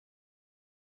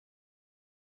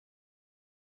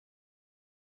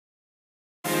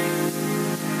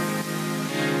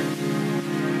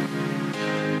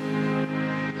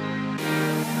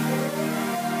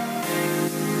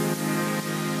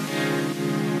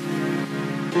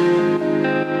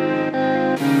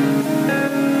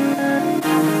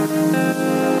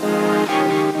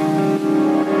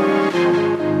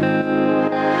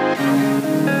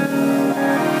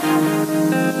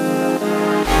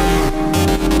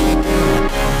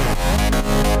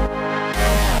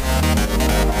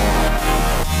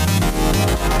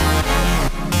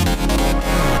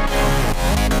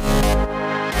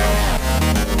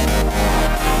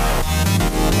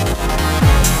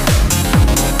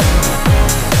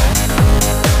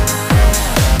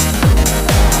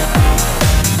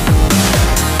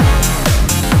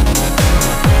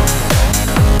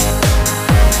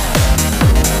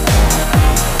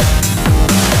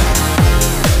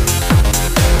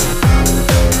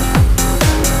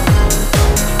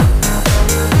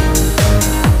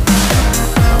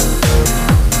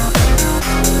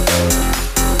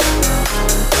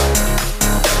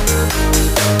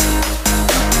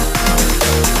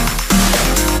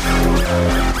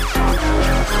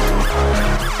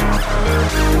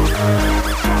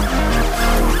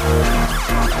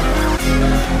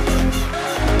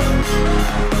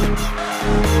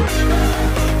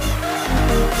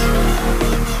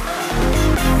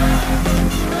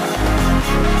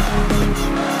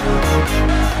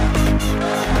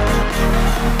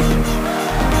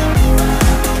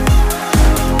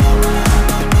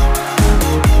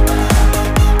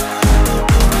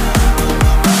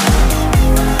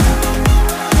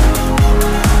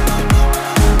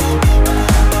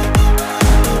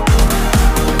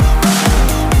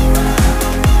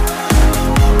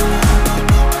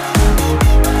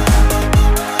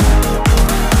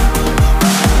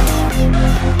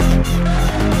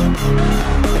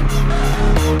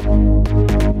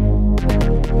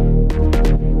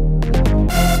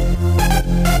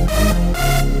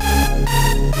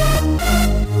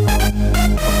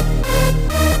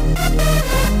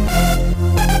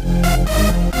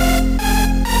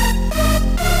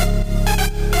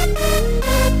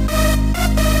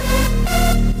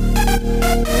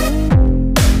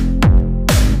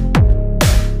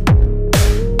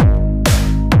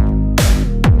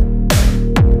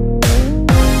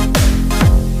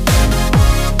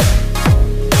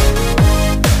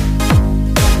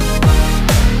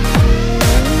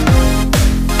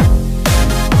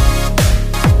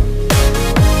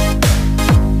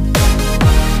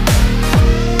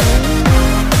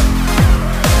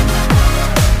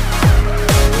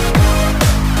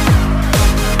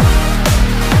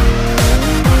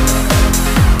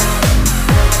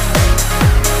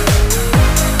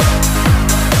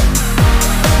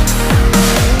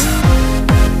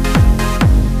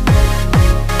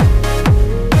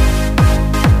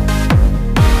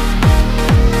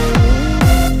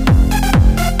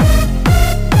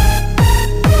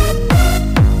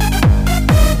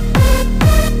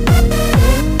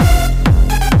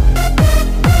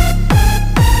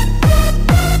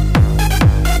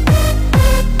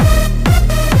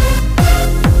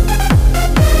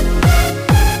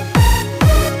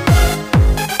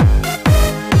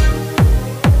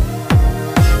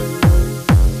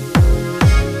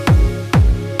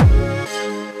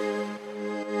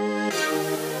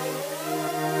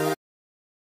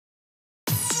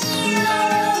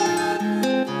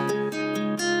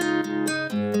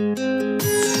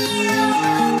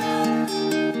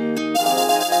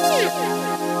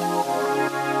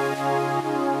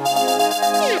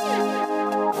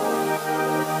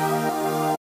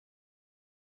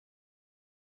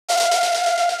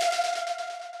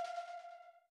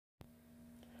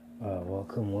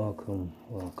welcome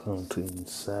to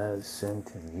Inside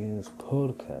Center News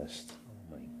Podcast. Oh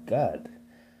my God,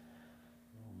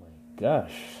 oh my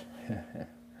gosh,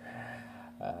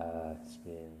 it's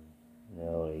been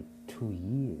nearly 2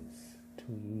 years.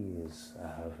 2 years I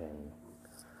haven't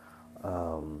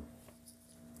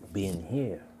been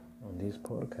here on this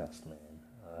podcast, man.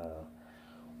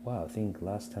 Wow, I think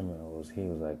last time I was here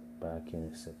was like back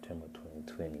in September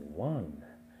 2021,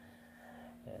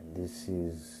 and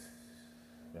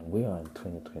we are in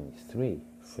 2023,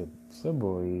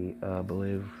 February, I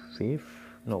believe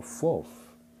 4th,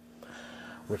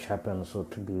 which happens so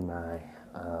to be my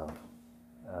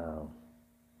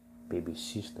baby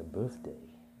sister birthday.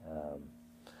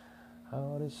 How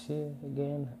old is she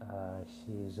again?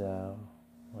 She was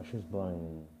born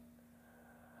in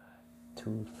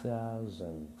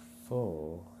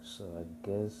 2004, so I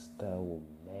guess that will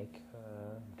make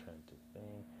her, I'm trying to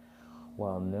think,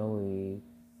 nearly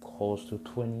close to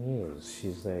 20 years.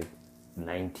 She's like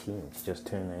 19, she just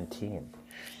turned 19.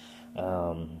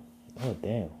 Oh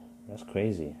damn, that's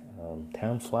crazy.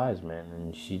 Time flies, man,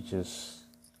 and she just,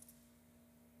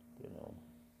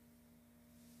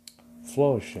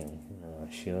 flourishing.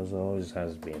 She always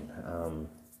has been.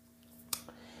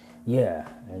 Yeah,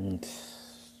 and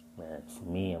man, for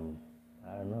me, I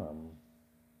don't know, I'm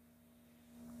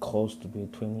close to be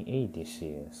 28 this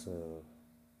year, so,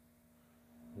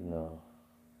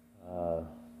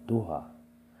 duha,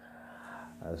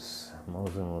 as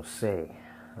Muslims will say,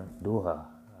 duha,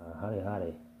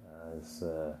 hari, as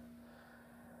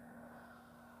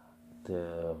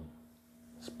the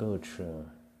spiritual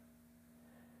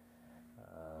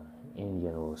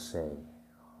Indian will say,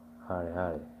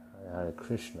 Hare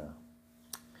Krishna.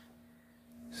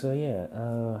 So yeah,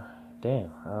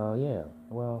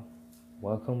 well,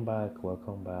 welcome back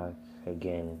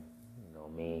again.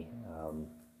 Me,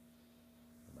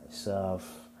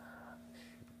 myself.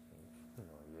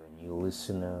 You're a new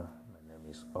listener. My name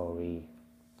is Ori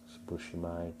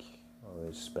Sabushimike. Ori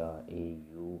is spelled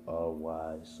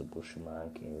A-U-R-Y.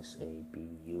 Sabushimike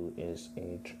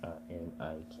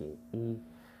Sabushrimike.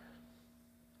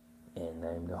 And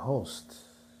I'm the host,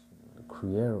 the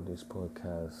creator of this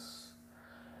podcast,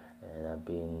 and I've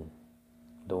been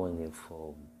doing it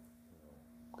for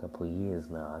a couple of years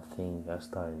now. I think I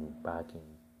started back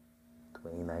in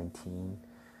 2019,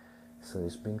 so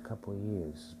it's been a couple of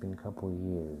years.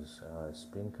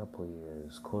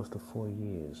 Close to 4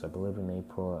 years. I believe in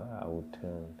April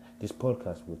this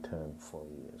podcast will turn 4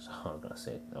 years. I'm gonna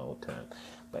say I will turn,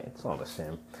 but it's all the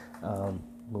same.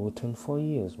 We will turn 4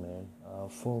 years, man.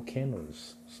 4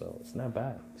 candles. So it's not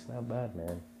bad.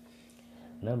 Man.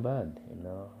 Not bad,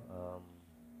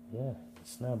 yeah,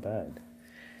 it's not bad.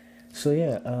 So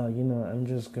yeah, I'm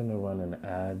just gonna run an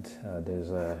ad.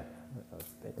 There's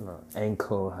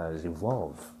Anchor has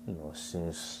evolved,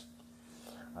 since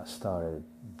I started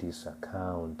this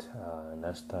account and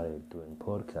I started doing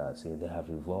podcasts. They have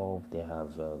evolved. They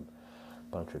have a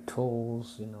bunch of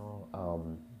tools,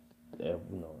 a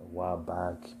while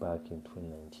back in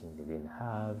 2019 they didn't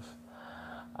have.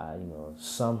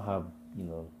 Some have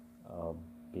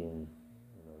been in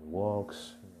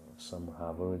works. Some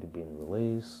have already been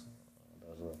released.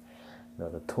 Those are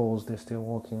the tools they're still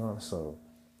working on. So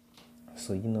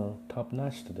top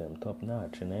notch to them, top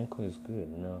notch. And Anchor is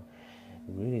good. It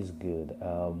really is good.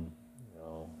 So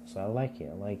I like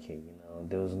it.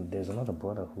 There's another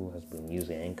brother who has been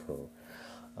using Anchor,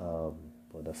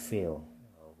 brother Phil.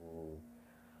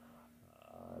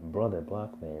 Brother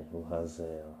black man who has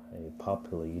a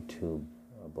popular YouTube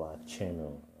black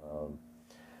channel.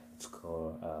 It's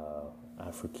called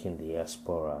African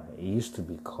Diaspora. It used to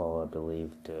be called, I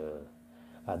believe, the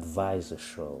Advisor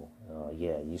Show.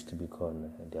 It used to be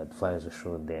called the Advisor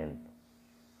Show. Then,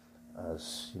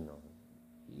 as it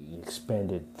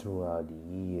expanded throughout the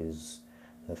years.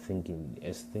 I think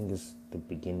it's the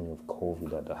beginning of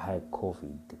COVID, or the high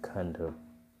COVID. They kind of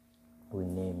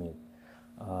rename it.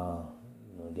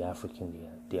 The African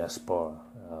Diaspora.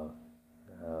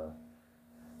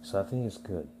 So I think it's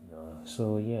good.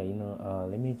 So yeah,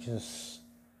 let me just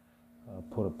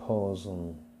put a pause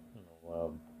on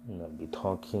what I'll be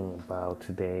talking about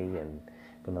today, and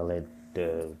gonna let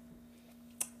the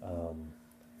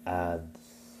ads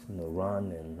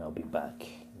run, and I'll be back.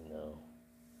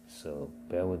 So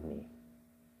bear with me.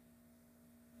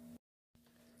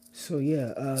 So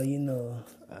yeah, I'm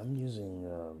using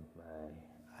my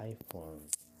iPhone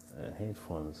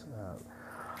headphones.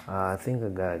 I think I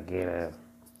gotta get a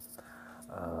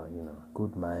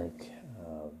good mic. I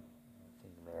think I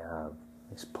may have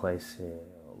misplaced it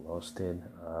or lost it.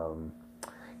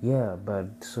 Yeah,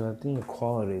 but so I think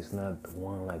equality is not the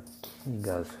one like you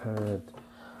guys heard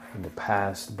in the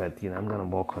past, but I'm gonna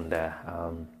work on that.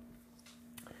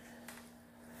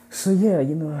 So yeah,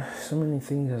 so many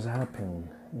things has happened,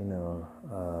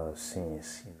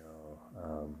 since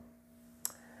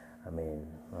I mean,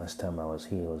 last time I was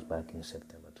here was back in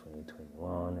September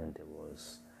 2021, and there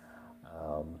was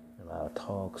a lot of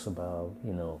talks about,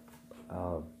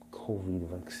 COVID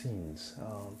vaccines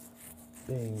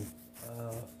being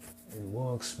in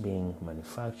works, being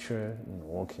manufactured,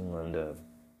 working on the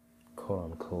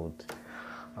quote unquote,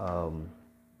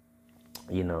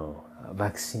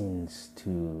 vaccines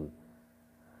to,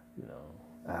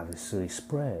 obviously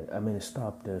spread. I mean,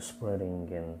 stop the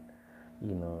spreading and,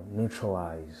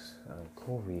 neutralize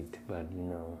COVID. But,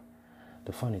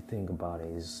 the funny thing about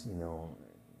it is, it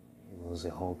was a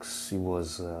hoax, it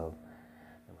was a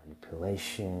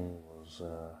manipulation, it was,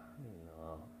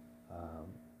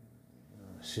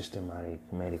 systematic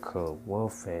medical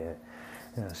warfare,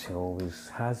 as it always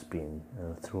has been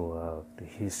throughout the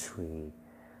history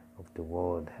of the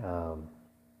world. And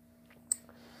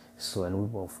we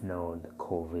both know that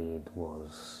COVID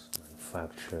was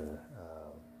manufactured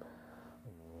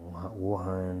in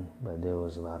Wuhan, but there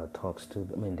was a lot of talks too.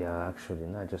 I mean, there are actually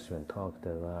not just even talks,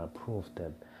 there's a lot of proof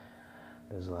that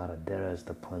there's a lot of data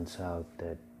that points out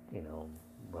that,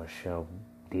 Russia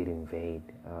did invade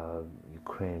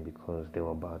Ukraine because they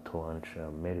were about to launch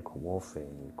medical warfare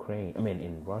in Ukraine. I mean,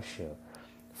 in Russia,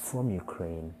 from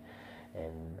Ukraine,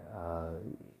 and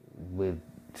with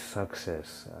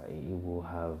success, it will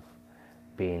have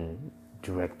been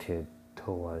directed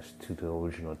towards to the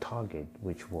original target,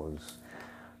 which was,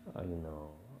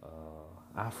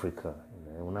 Africa.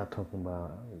 And we're not talking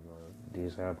about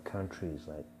these Arab countries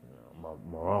like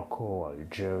Morocco,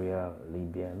 Algeria,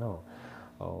 Libya. No,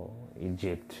 or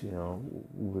Egypt. We're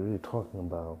really talking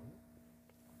about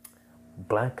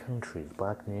black countries,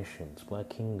 black nations, black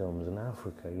kingdoms in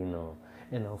Africa,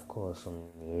 and of course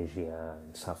in Asia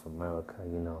and South America,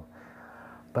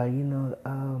 But,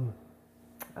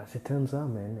 as it turns out,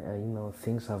 man,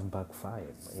 things have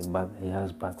backfired. It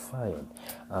has backfired.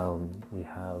 We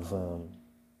have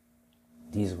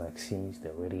these vaccines,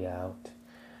 they're already out,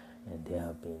 and they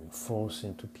have been forced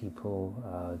into people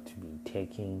to be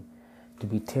taken.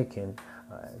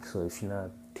 So if you're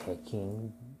not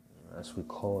taking, as we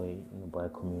call it in the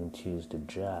black communities, the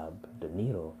jab, the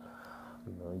needle,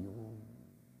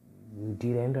 you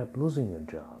did end up losing your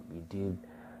job. You did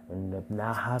end up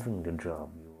not having the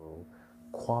job you will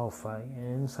qualify,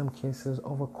 and in some cases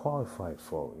overqualified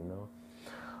for.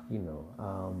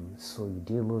 So you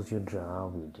did lose your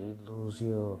job. You did lose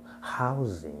your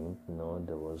housing.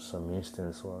 There was some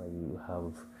instance where you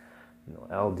have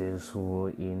elders who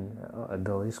were in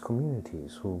those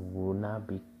communities who will not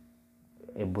be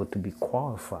able to be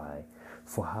qualified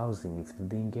for housing if they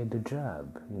didn't get the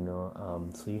job.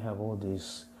 So you have all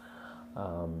this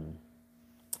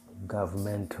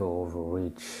governmental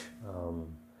overreach,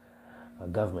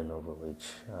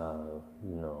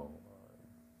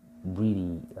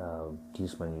 really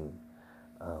these manufacturing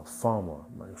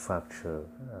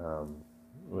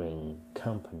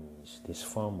companies, this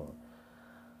farmer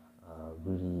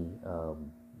really,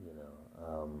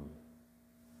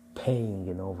 paying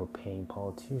and overpaying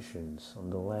politicians on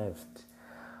the left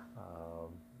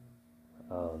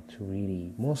to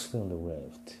really, mostly on the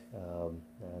left,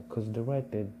 because the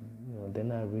right, they're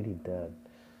not really that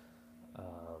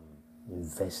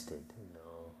invested.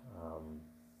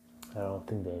 I don't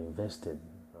think they're invested.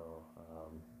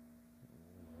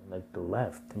 Like the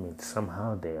left. I mean,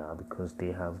 somehow they are because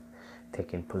they have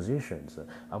taken positions.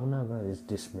 I'm not going to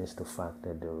dismiss the fact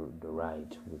that the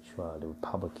right, which are the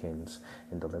Republicans,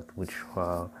 and the left, which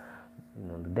are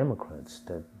the Democrats,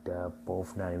 that they're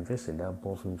both not invested. They're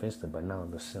both invested, but not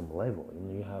on the same level.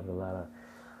 You have a lot of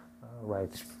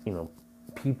rights,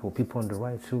 people on the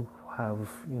right who have,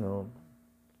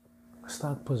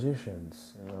 stock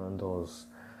positions, on those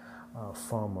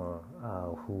farmer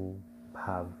who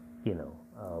have,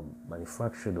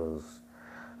 manufactured those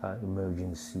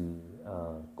emergency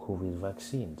COVID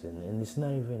vaccines, and it's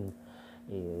not even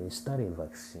a study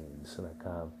vaccine. So like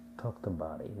I've talked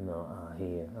about it,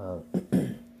 here.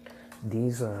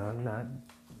 These are not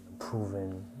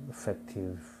proven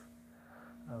effective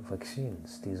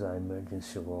vaccines. These are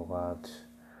emergency rollout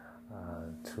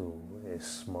to a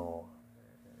small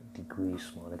degree,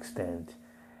 small extent.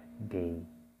 They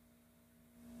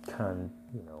can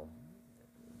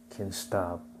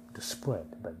stop the spread,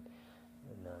 but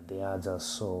the odds are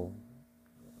so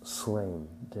slim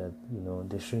that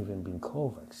they shouldn't even be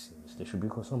called vaccines. They should be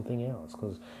called something else,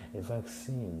 because a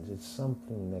vaccine is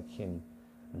something that can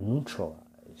neutralize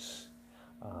voice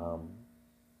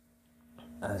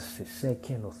as a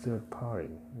second or third party.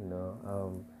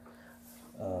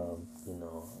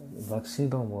 Vaccine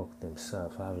don't work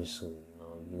themselves. Obviously,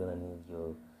 you're gonna need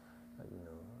your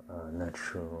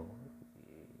natural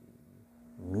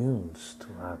immunes to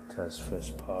act as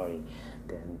first party.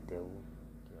 Then they will,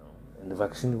 and the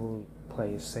vaccine will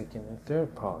play second and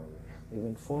third party,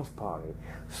 even fourth party.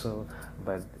 So,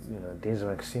 but these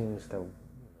vaccines that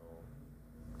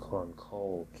quote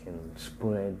unquote can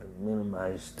spread,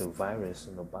 minimize the virus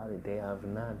in the body, they have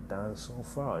not done so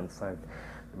far. In fact,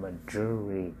 the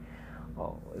majority,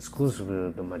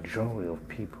 exclusively the majority of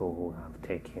people who have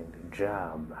taken the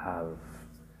jab have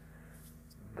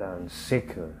gotten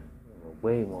sicker,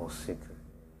 way more sicker,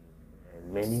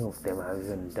 and many of them have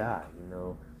even died.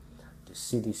 The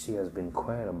CDC has been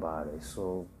quiet about it,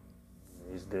 so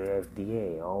it's the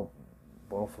FDA.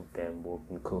 Both of them work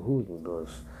in cahoots with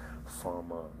those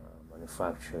pharma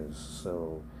manufacturers.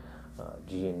 So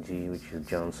G&G, which is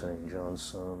Johnson &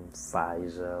 Johnson,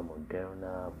 Pfizer,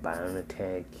 Moderna,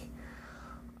 BioNTech,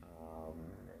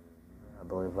 I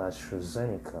believe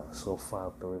AstraZeneca. So far,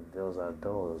 I believe those are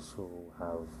those who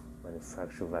have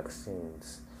manufactured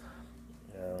vaccines.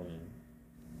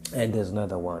 And there's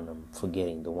another one I'm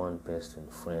forgetting, the one based in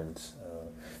France.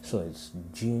 So it's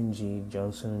G&G,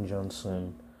 Johnson &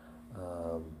 Johnson,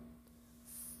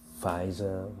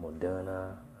 Pfizer,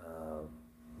 Moderna,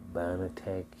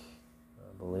 BioNTech,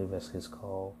 I believe that's it's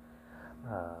called,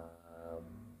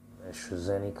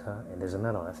 AstraZeneca, and there's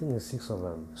another one. I think there's 6 of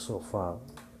them so far.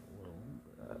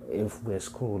 If we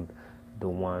exclude the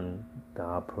one that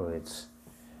operates,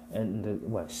 and the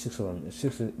 6 of them,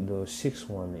 the 6th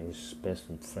one is based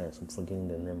in France. I'm forgetting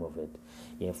the name of it.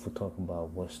 Yeah, if we talk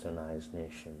about westernized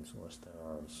nations,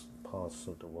 westernized parts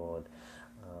of the world,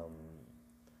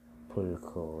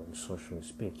 political and socially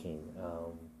speaking,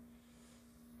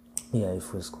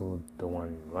 if we exclude the one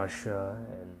in Russia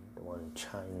and the one in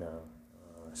China,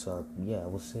 I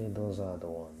would say those are the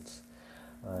ones.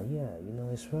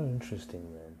 It's very interesting,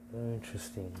 man. Very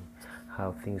interesting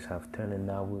how things have turned. And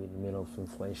now we're in the middle of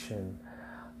inflation.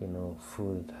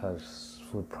 Food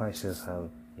prices have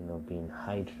been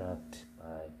hijacked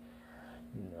by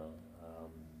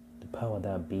the power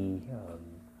that be,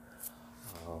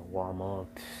 Walmart.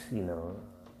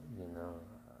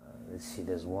 Let's see.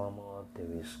 There's Walmart.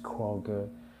 There is Kroger.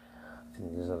 I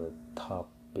think these are the top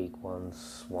big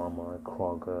ones: Walmart,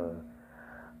 Kroger.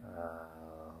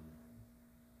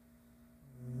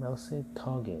 I'll say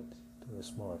Target to a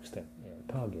small extent.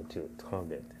 Yeah, Target too.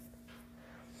 Target.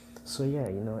 So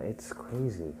it's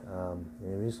crazy.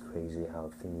 It is crazy how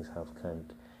things have kind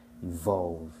of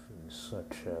evolved in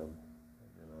such a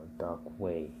dark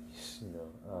way.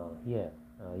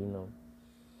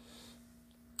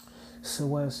 So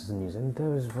what else is the news? And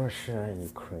there is Russia and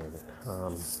Ukraine.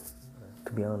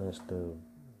 To be honest, the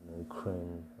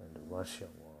Ukraine and the Russia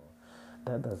war,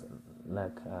 that does,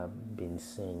 like I've been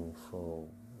saying for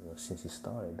since it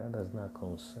started, that does not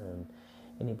concern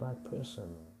any black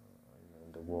person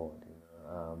in the world.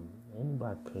 Any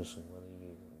black person, whether you're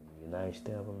in the United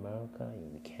States of America,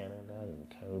 in Canada, in the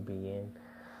Caribbean,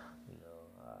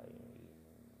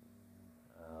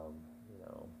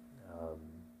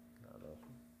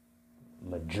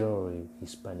 majority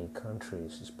Hispanic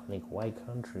countries, Hispanic white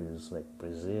countries like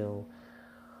Brazil,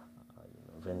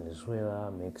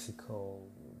 Venezuela, Mexico,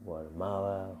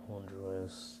 Guatemala,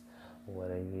 Honduras,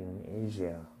 whether in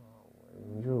Asia,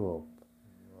 in Europe,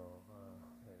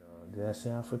 did I say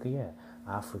Africa? Yeah,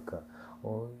 Africa,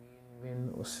 or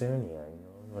even Oceania,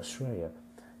 in Australia.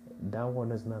 That war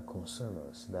does not concern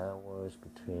us. That war is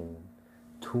between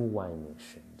two white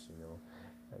nations,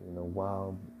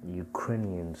 while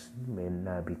Ukrainians may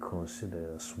not be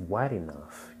considered as white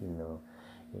enough, in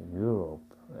Europe.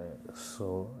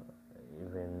 So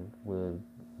even with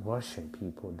Russian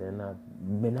people,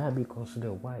 may not be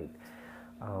considered white.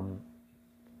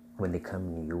 When they come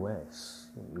in the U.S.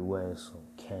 or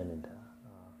Canada,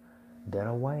 they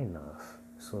are white enough,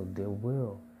 so they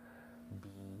will be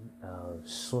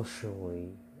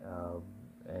socially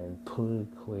and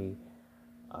politically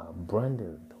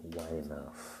branded white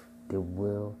enough. They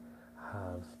will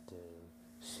have the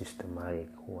systematic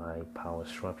white power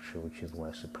structure, which is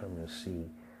white supremacy,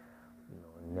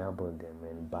 enabling them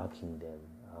and backing them,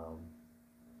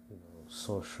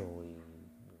 socially,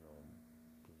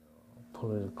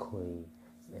 politically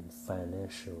and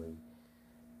financially,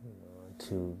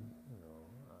 to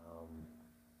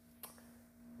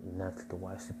enact the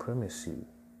white supremacy,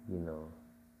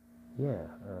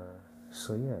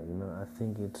 I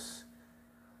think it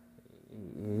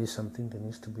is something that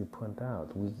needs to be pointed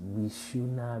out. We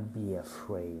should not be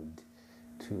afraid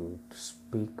to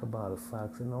speak about the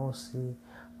facts and also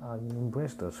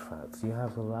embrace those facts. You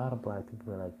have a lot of black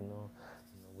people like,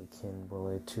 we can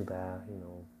relate to that,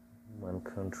 one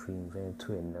country invent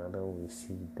to another. We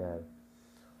see that,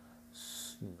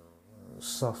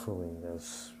 suffering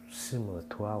is similar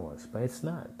to ours, but it's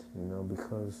not,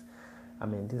 because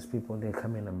these people, they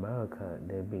come in America,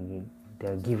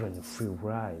 they're given a free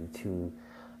ride to,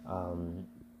 um,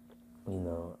 you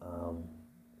know,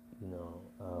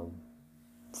 um,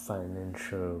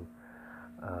 financial,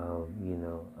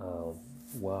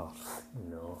 wealth,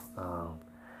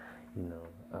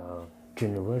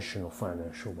 generational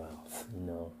financial wealth,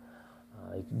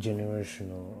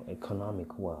 generational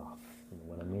economic wealth.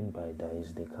 What I mean by that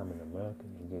is they come in America,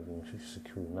 they give you social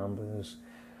security numbers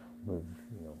with,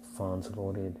 funds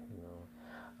loaded,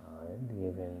 they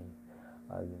even,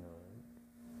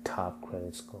 top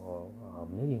credit score,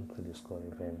 medium credit score,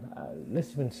 even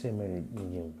let's even say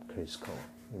medium credit score,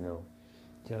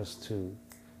 just to,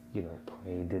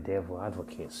 play the devil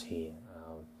advocates here.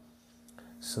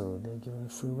 So they're given a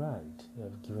free ride.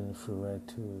 They're given a free ride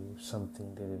to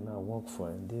something they did not work for,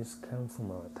 and this comes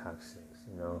from our taxes.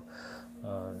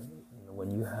 When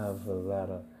you have a lot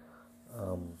of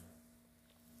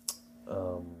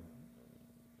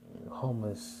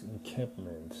homeless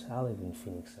encampments. I live in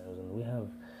Phoenix, Arizona. We have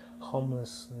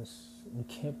homelessness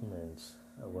encampments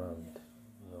around,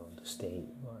 the state,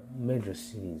 major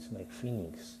cities like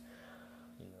Phoenix,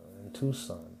 and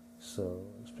Tucson. So,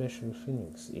 especially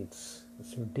Phoenix, it's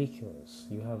ridiculous.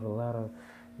 You have a lot of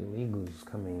illegals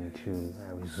coming to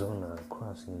Arizona,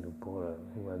 crossing the border,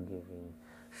 who are giving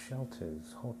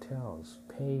shelters, hotels,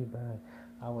 paid by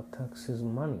our taxes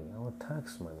money, our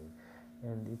tax money.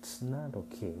 And it's not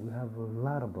okay. We have a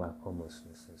lot of black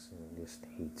homelessness in the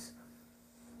states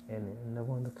and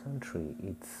around the country.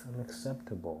 It's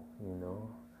unacceptable,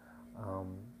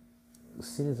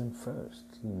 citizen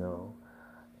first, and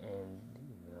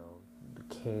the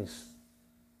case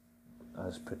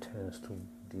as pertains to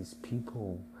these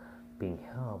people being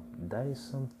helped, that is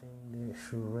something that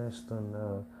should rest on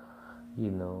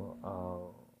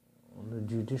on the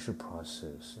judicial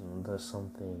process. That's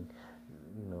something,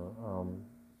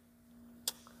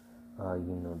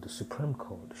 the Supreme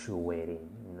Court should weigh in,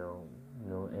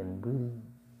 and really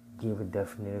give a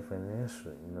definitive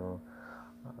answer,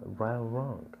 right or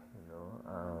wrong,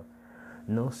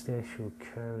 no state should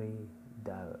carry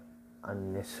that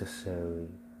unnecessary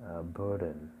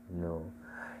burden,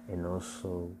 and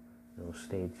also,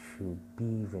 states should be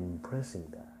even pressing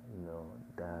that,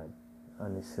 that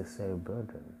unnecessary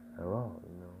burden at all,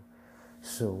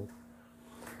 So,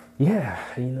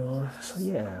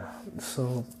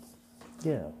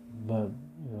 but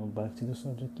back to the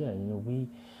subject. The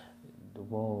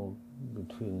war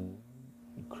between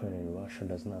Ukraine and Russia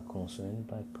does not concern any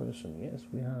black person. Yes,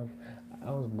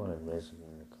 I was born and raised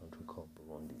in a country called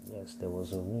Burundi. Yes, there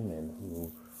was a woman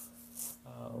who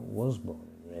was born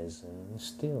and raised and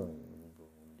still in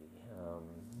Burundi.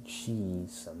 She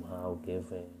somehow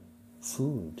gave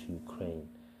food to Ukraine.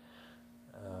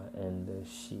 And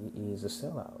she is a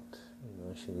sellout.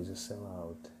 She is a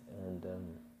sellout, and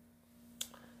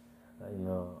I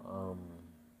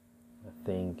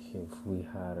think if we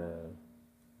had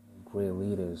great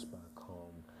leaders back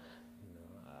home,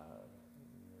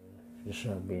 she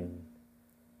should have been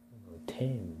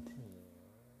tamed,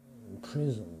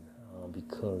 imprisoned,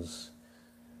 because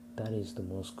that is the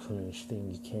most cringe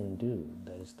thing you can do.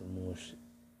 That is the most,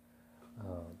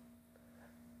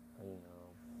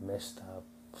 messed up,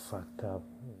 fucked up,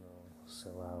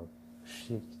 sellout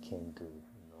shit you can do.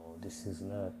 This is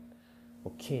not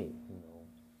okay.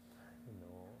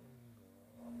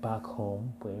 Back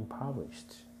home we're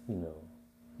impoverished. No.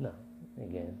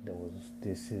 Again,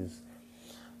 this is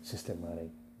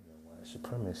systematic, white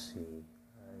supremacy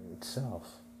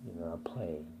itself, at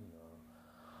play.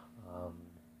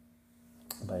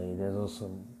 But there's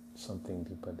also something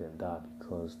deeper than that,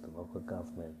 because the local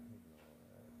government,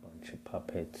 a bunch of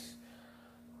puppets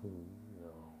who,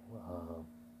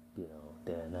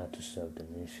 they're not to serve the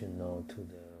nation, nor to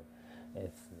the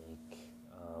ethnic,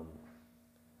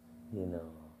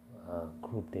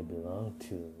 group they belong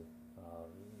to.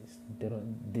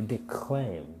 They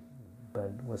claim,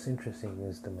 but what's interesting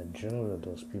is the majority of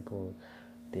those people,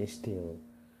 they still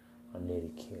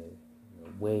uneducated,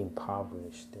 way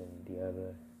impoverished than the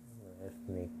other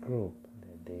ethnic group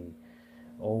that they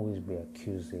always be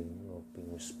accusing of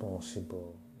being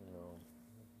responsible.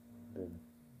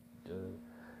 The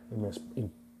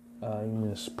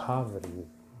immense poverty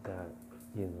that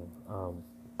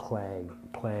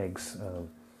plagues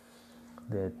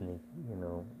the ethnic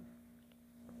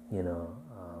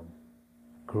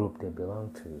group they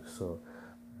belong to. So,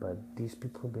 but these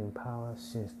people have been in power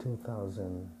since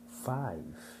 2005.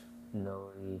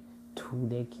 Nearly 2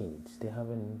 decades. They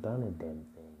haven't done a damn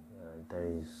thing.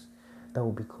 That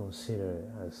would be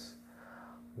considered as,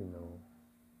 you know,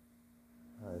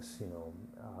 as you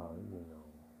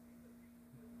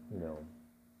know,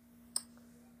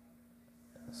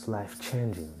 it's life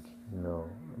changing.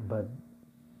 But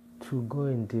to go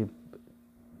in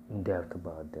depth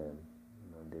about them,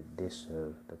 they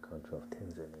serve the country of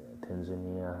Tanzania.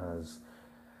 Tanzania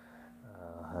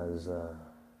has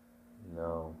you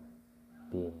know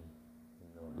been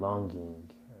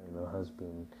longing, has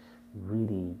been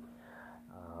really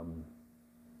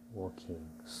working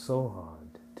so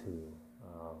hard to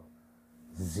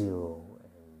zero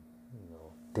and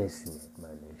decimate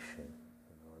my nation.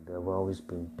 They've always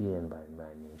been beaten by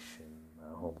my nation,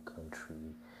 my home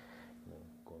country,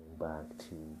 going back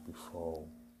to before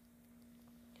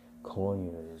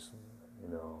colonialism,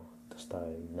 that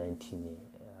started in 19,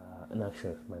 and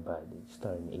actually, my bad, it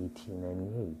started in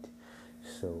 1898.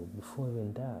 So before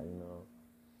even that,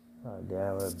 the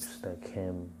Arabs that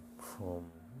came from,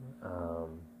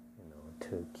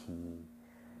 Turkey,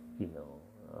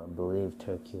 I believe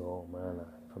Turkey or Oman,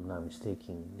 if I'm not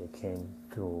mistaken, they came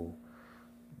through,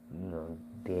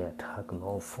 they attacked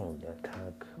North Front, they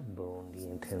attacked Burundi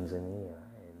and Tanzania,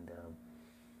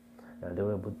 and they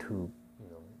were able to,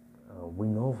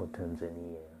 win over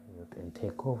Tanzania, and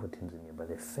take over Tanzania, but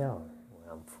they fell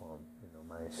where I'm from.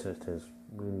 My ancestors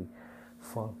really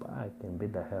fought back and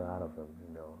beat the hell out of them,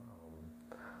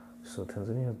 So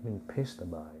Tanzania has been pissed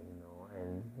about it,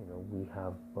 and we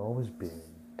have always been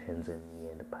in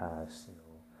Tanzania in the past,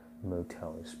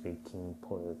 military speaking,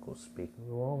 political speaking.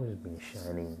 We've always been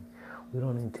shining. We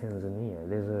don't need Tanzania.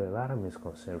 There's a lot of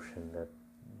misconception that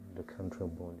the country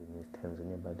of Burundi needs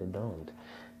Tanzania, but they don't.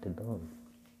 They don't.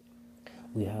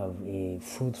 We have a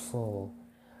fruitful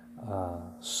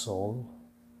soul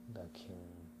that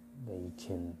you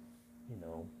can,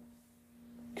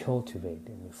 cultivate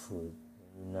any food,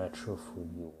 any natural food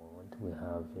you want. We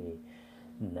have a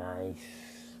nice,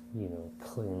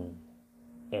 clean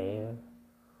air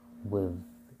with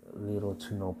little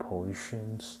to no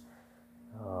pollutions.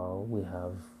 We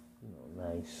have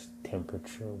nice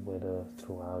temperature weather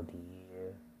throughout the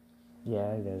year.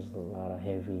 Yeah, there's a lot of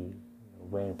heavy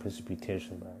rain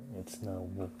precipitation, but it's not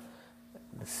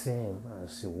the same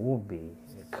as it would be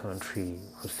a country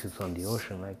who sits on the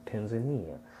ocean like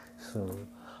Tanzania. So,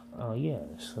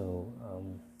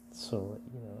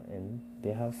 and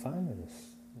they have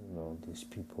finance. These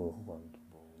people who want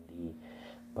Burundi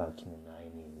back in the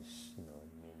 90s,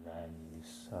 mid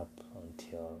 90s up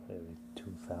until early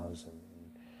 2000.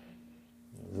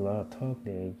 There's a lot of talk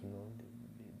there,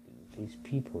 these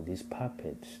people, these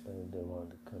puppets that run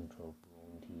the country of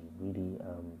Burundi really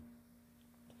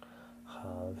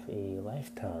have a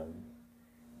lifetime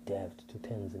debt to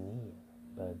Tanzania,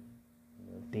 but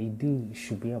they do. It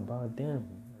should be about them,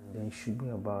 and they should be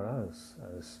about us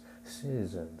as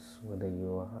citizens, whether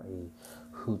you are a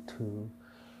Hutu,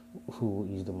 who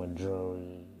is the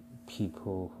majority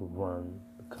people who run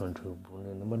the country of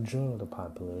Burundi, and the majority of the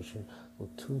population, or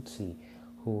Tutsi,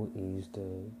 who is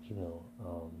the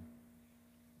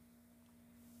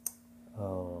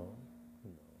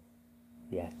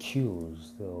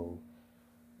accused, though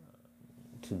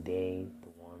today the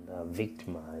one that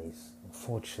victimized,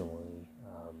 unfortunately,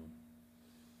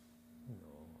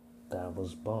 that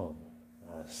was born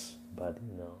as, but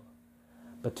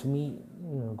to me,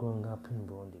 growing up in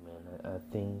Burundi, man, I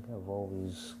think I've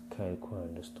always kind of quite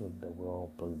understood that we're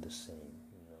all built the same,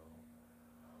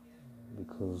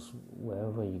 because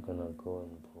wherever you're gonna go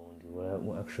in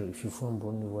Burundi, actually, if you're from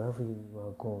Burundi, wherever you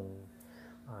are going,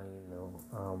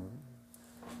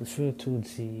 if you're a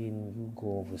Tutsi and you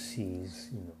go overseas,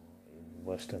 in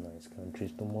westernized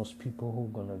countries, the most people who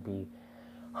are gonna be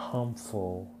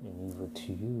harmful and evil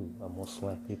to you are most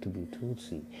likely to be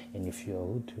Tutsi. And if you're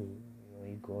Hutu,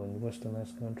 you go in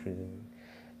westernized countries, and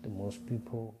the most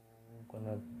people are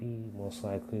gonna be most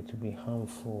likely to be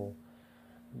harmful,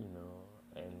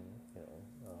 and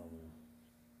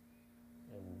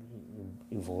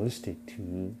egoistic to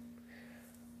you,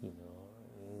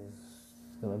 is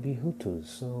gonna be Hutus.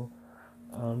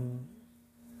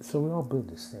 So we all build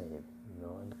the same,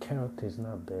 and character is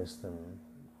not based on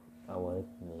our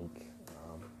ethnic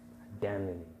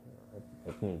identity,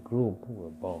 ethnic group we're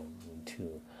born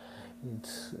into.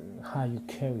 It's how you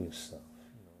carry yourself,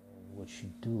 and what you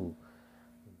do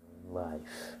in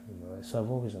life. So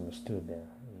I've always understood that.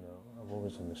 I've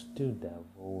always understood that.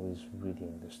 I've always really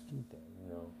understood that.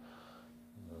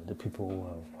 The people who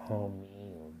have harmed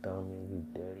me or done me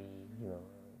dirty,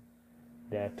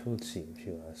 they are Tutsi, if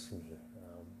you ask me.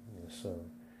 So,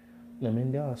 I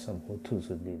mean, there are some Hutus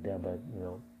who did that, but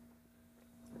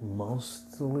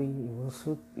mostly it was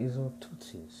Tutsis. It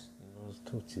was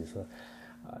Tutsis. So,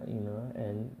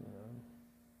 and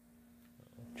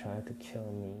tried to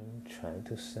kill me, tried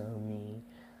to sell me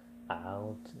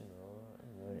out.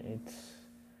 It's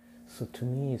so to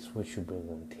me, it's what you bring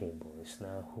on the table. It's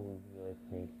not who your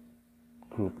ethnic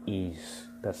group is.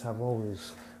 That's how I've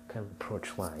always kind of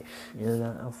approached life.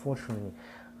 Unfortunately,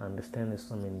 I understand that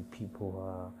so many people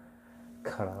are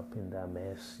caught up in that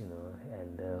mess,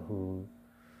 and who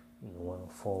want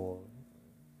to follow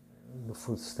the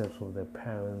footsteps of their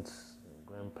parents, and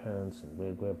grandparents, and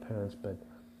great grandparents, but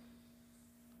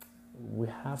we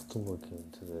have to look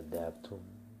into the depth of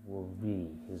what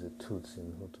really is a Tutsi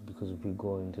and Hutu, because if we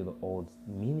go into the old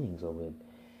meanings of it,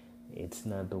 it's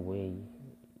not the way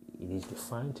it is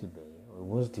defined today, or it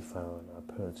was defined on our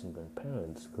parents and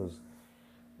grandparents, because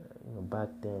back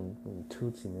then, when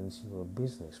Tutsi means you were a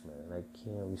businessman. Like,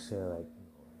 we say, like,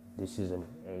 this is a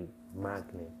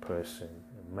magnate person,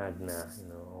 a magna,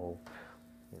 or,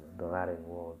 the Latin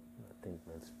word, I think,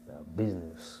 means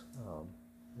business,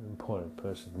 important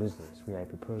person, business,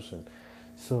 VIP person.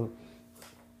 So,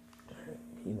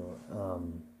 an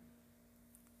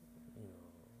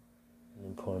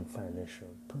important financial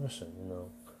person,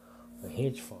 a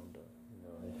hedge founder,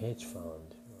 a hedge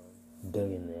fund,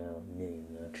 billionaire,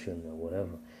 millionaire, trillionaire,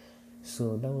 whatever.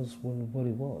 So that was what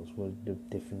it was, what the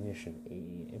definition.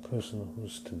 A person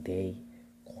who's today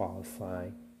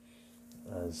qualified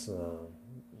as,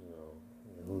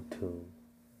 Hutu,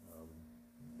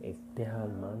 if they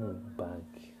had money back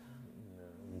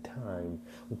in time,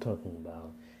 we're talking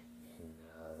about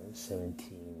in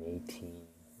 17,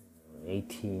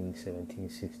 18, 17,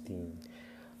 16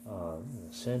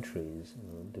 centuries.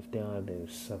 If they are the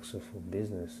successful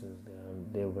businesses,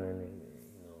 they run,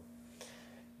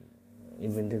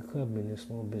 even they could have been the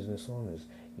small business owners.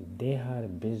 If they had a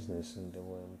business and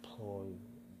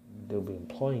they'll be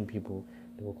employing people,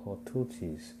 they were called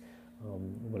Tutsis.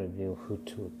 What are the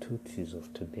Hutu or Tutsis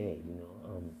of today?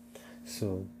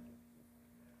 So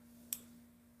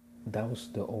that was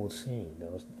the old saying.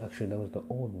 That was the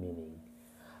old meaning.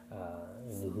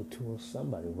 In the Hutu was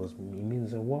somebody it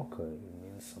means a worker. It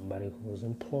means somebody who was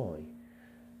employed,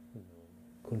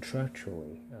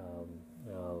 contractually.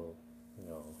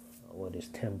 What is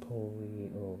temporary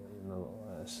or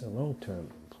as a long-term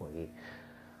employee.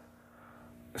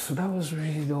 So that was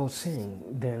really the old saying.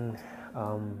 Then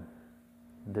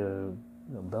the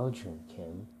Belgium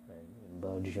came, and in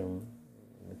Belgium,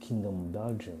 in the Kingdom of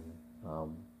Belgium,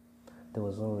 there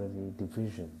was already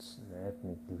divisions,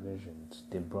 ethnic divisions.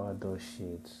 They brought those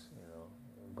shits,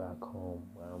 back home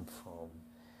where I'm from.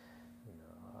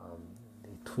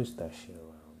 They twist that shit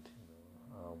around.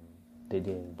 They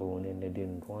didn't Burundi and they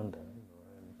didn't Rwanda.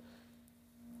 And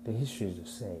the history is the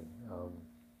same.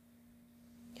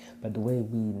 But the way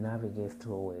we navigate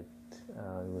through it,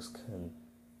 it was kind of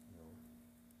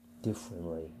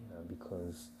differently,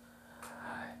 because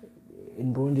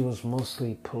in Burundi it was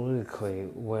mostly politically,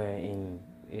 where in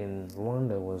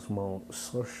Rwanda it was more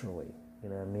socially, you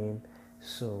know what I mean?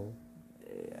 So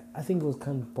I think it was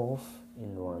kind of both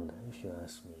in Rwanda, if you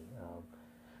ask me.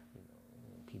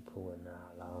 People were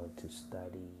not allowed to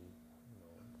study,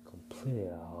 completely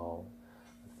at all.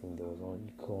 I think you could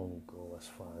only go as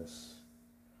far as,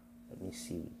 let me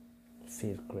see,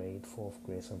 5th grade, 4th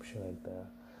grade, some shit like that.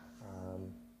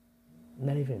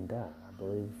 Not even that, I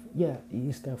believe. Yeah,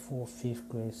 you start 4th, 5th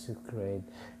grade, 6th grade,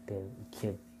 then it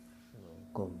kept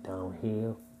going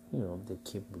downhill. They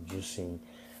keep reducing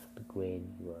the grade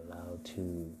you were allowed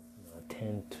to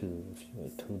attend to if you were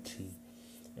Tutsi.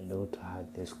 And those who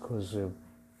had this exclusive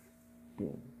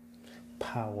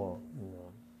power,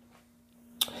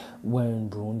 when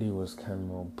Burundi was kind of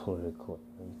more political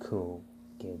and could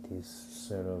get this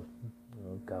sort of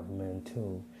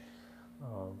governmental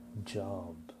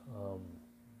job,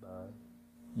 but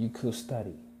you could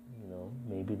study,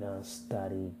 maybe not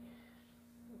study,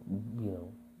 in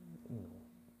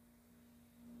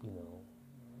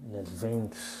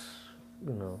advance,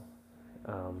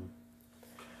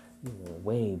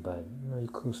 way, but you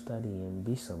could study and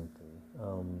be something.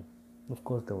 Of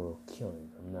course, they were killing.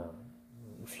 I'm not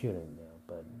refuting that,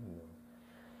 but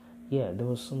yeah, there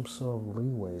was some sort of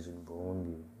leeways in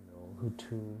Burundi.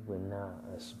 Hutu were not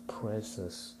as suppressed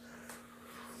as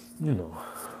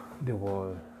they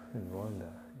were in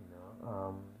Rwanda.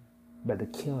 But the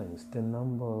killings, the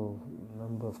number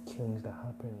of killings that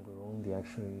happened in Burundi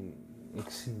actually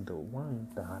exceed the one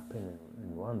that happened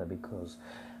in Rwanda, because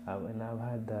and I've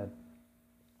had that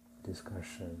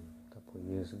discussion a couple of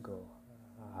years ago.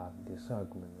 I have this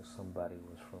argument with somebody who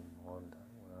was from Rwanda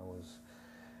when I was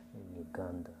in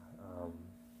Uganda.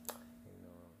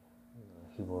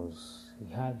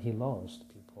 He lost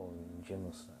people in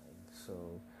genocide. So,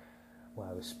 well,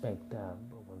 I respect that.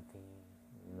 But one thing,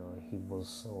 he was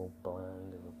so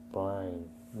blindly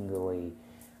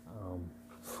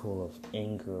full of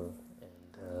anger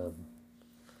and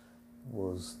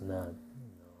was not,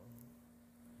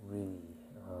 really,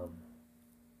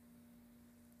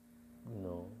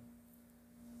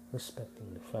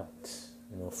 respecting the facts.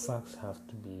 Facts have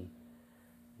to be,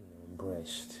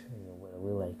 embraced, whether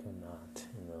we like or not.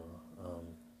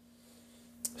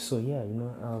 So yeah,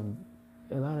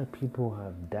 a lot of people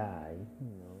have died,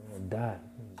 in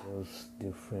those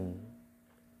different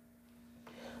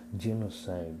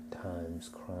genocide times,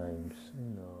 crimes,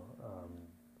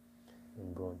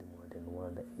 in Burundi more than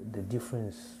one. The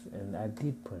difference, and I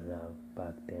did point it out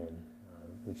back then,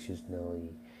 which is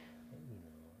nearly,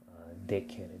 a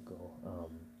decade ago,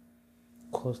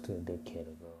 close to a decade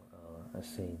ago. I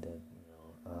say that,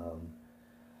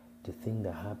 the thing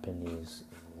that happened is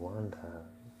in Rwanda,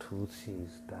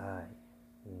 Tutsis died,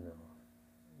 in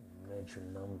major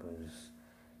numbers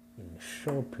in a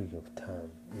short period of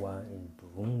time, while in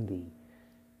Burundi,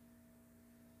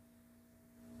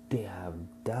 they have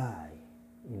died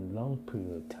in long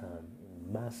period of time,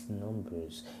 in mass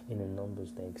numbers, in the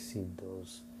numbers that exceed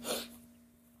those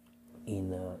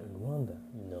in Rwanda,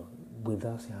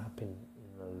 without it happening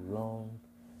in a long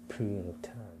period of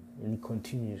time, and it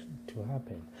continues to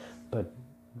happen. But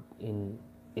in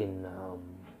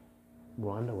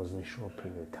Rwanda was in a short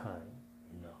period of time.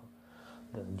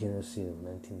 The genocide of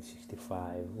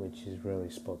 1965, which is rarely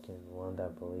spoken in Rwanda, I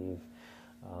believe.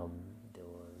 There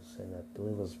was, and I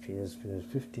believe it was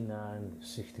 59,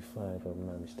 65, if I'm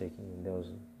not mistaken, and there was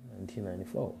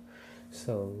 1994.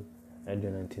 So, I do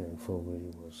 1994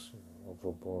 really was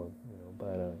overboard,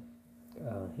 but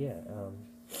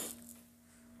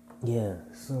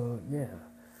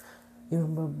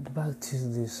but back to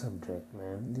this subject,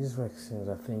 man. These vaccines,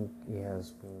 I think it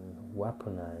has been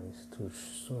weaponized to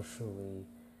socially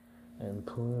and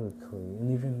politically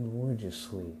and even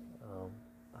religiously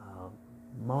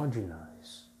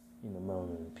marginalize,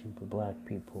 melanin people, black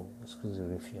people,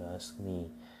 exclusively if you ask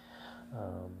me.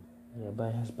 But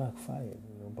it has backfired.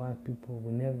 Black people,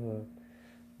 we never,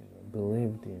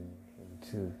 believed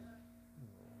into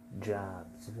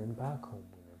jobs, even back home.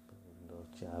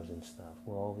 Those jobs and stuff.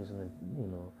 We're always going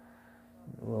to,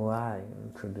 rely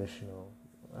on traditional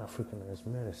Africanized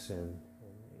medicine.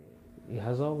 It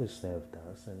has always served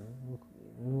us, and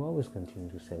will always continue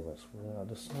to serve us. We are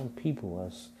the same people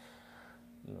as,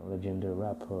 legendary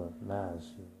rapper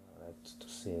Nas, likes to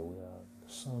say. We are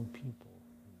the same people.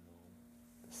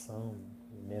 The sun,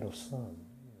 the metal sun.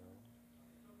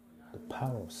 The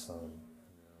power of sun.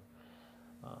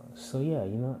 So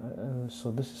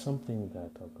this is something we gotta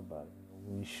talk about.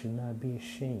 We should not be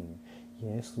ashamed.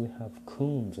 Yes, we have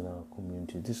coons in our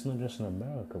community. This is not just in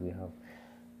America. We have,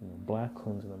 black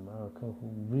coons in America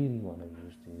who really want to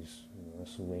use these,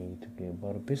 as a way to get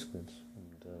butter biscuits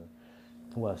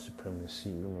and white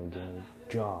supremacy. Get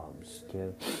jobs,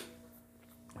 get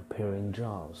appearing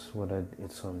jobs, whether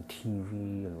it's on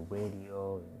TV and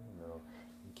radio.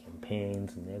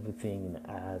 Campaigns and everything, and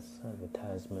ads,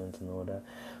 advertisements, and all that.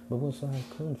 But we also have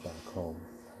coons back home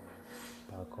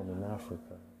in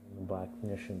Africa, Black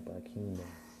nation, Black kingdom.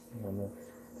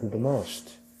 Do the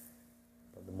most.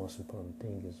 But the most important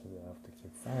thing is we have to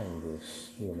keep fighting this,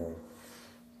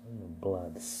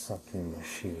 blood sucking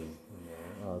machine.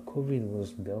 COVID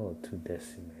was built to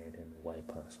decimate and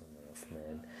wipe us on earth,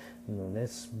 man.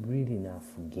 Let's really not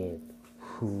forget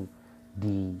who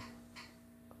the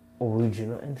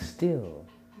original and still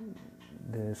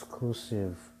the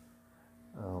exclusive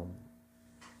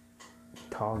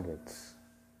targets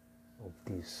of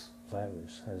this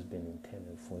virus has been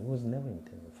intended for. It was never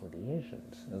intended for the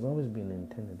Asians. It has always been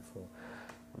intended for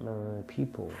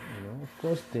people. Of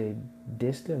course they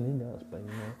still need us, but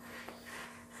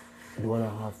they want to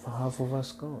have half of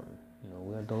us gone.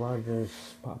 We are the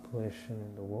largest population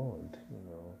in the world.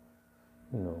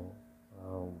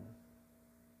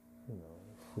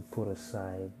 If we put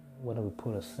aside, whether we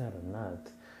put aside or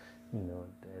not,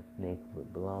 the ethnic we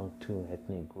belong to,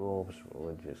 ethnic groups,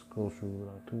 religious groups we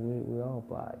belong to, we're all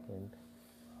black, and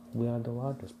we are the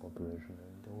largest population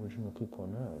and the original people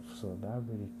on earth. So that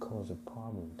really caused a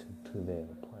problem to their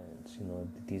plans.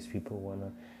 These people want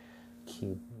to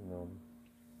keep,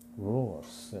 rule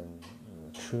us and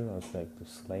treat us like the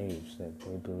slaves that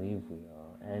they believe we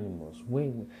are, animals.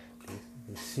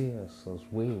 They see us as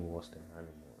way worse than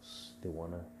animals. They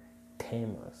want to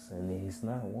tame us, and it's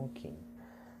not working.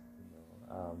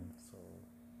 So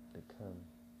they can,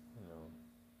 you know,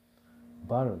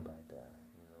 bothered by that.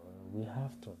 We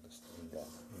have to understand that.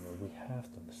 We have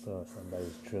to understand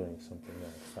somebody's drilling something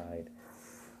outside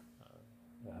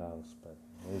the house, but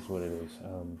it is what it is.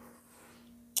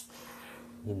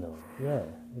 Yeah,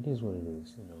 it is what it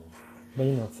is.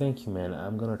 But thank you, man.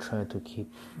 I'm gonna try to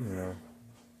keep,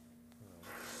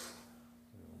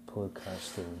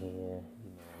 podcasting here.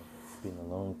 It's been a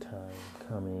long time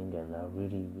coming, and I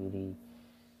really, really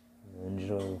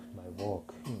enjoy my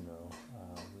work.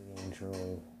 Really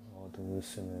enjoy all the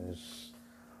listeners,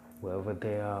 wherever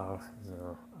they are.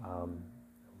 I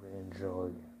really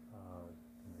enjoy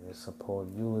your support.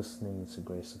 You listening, it's a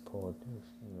great support.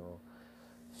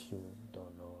 If you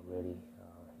don't know already,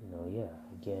 yeah.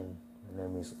 Again, my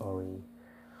name is Ori.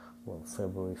 Well,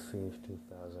 February 5th,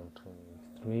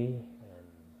 2023, and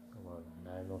around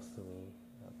 9:03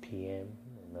 p.m.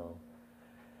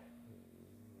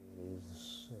 It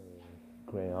is a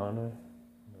great honor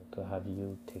to have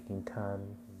you taking time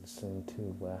listening to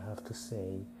what I have to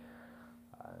say.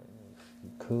 If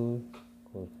you could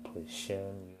please share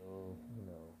on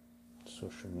your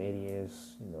social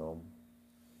medias.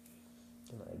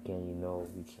 Again, we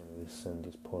can listen to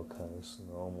this podcast on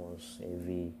almost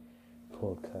every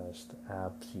podcast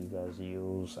apps you guys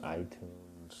use: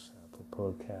 iTunes, Apple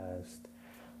Podcast,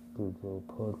 Google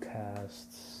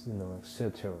Podcasts,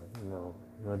 etc.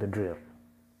 The drill.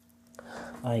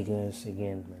 Hi guys,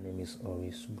 again, my name is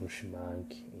Ori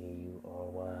Subushmak,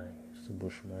 Aury.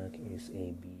 Subushmak is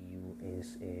ABUSHIMIKE.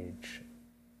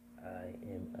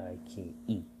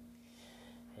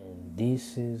 And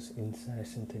this is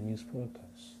Insights into News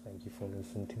Podcast. Thank you for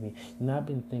listening to me. I've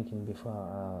been thinking before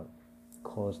I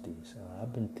close this,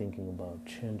 I've been thinking about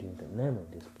changing the name of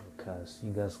this podcast.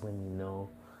 You guys let me know,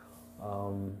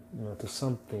 to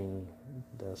something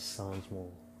that sounds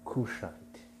more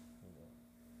Kushite,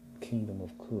 Kingdom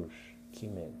of Kush,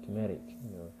 Kemetic,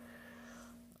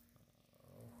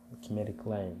 Kemetic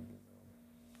land,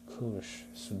 Kush,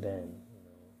 Sudan,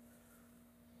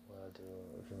 where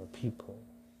the people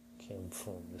came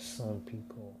from, the Sun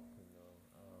people,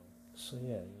 so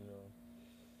yeah,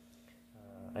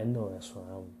 I know that's where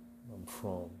I'm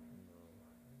from.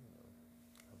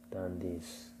 I've done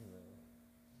this,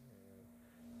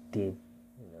 deep,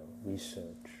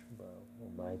 research about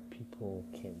where my people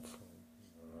came from.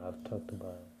 I've talked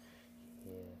about it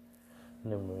here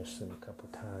numerous and a couple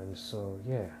times. So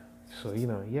yeah,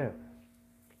 yeah.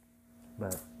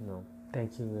 But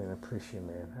thank you and appreciate,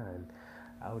 man. And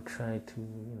I'll try to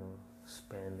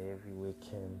spend every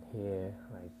weekend here,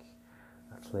 like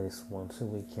at least once a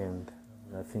weekend.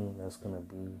 I think that's gonna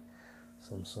be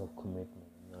some sort of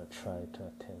commitment. I'll try to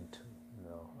attend to.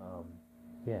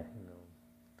 Yeah.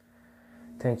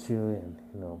 Thank you, and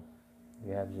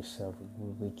you have yourself a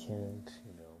good weekend.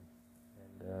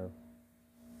 And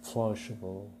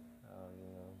flourishable.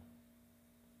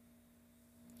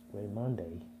 Great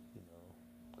Monday.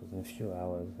 Because in a few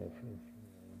hours, if you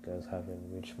guys haven't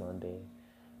reached Monday,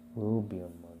 we'll be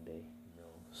on Monday.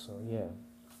 So yeah.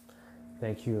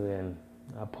 Thank you, and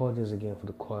I apologize again for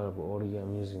the quality of audio.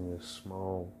 I'm using a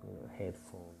small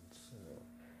headphones,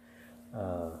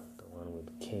 the one with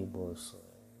the cable, so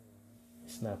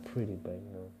it's not pretty, but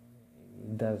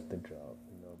it does the job,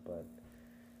 but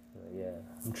yeah,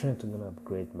 I'm trying to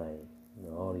upgrade my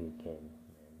audio game.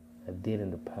 I did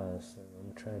in the past, and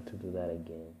I'm trying to do that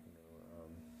again.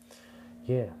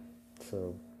 Yeah,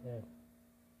 so yeah,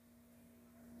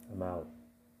 I'm out.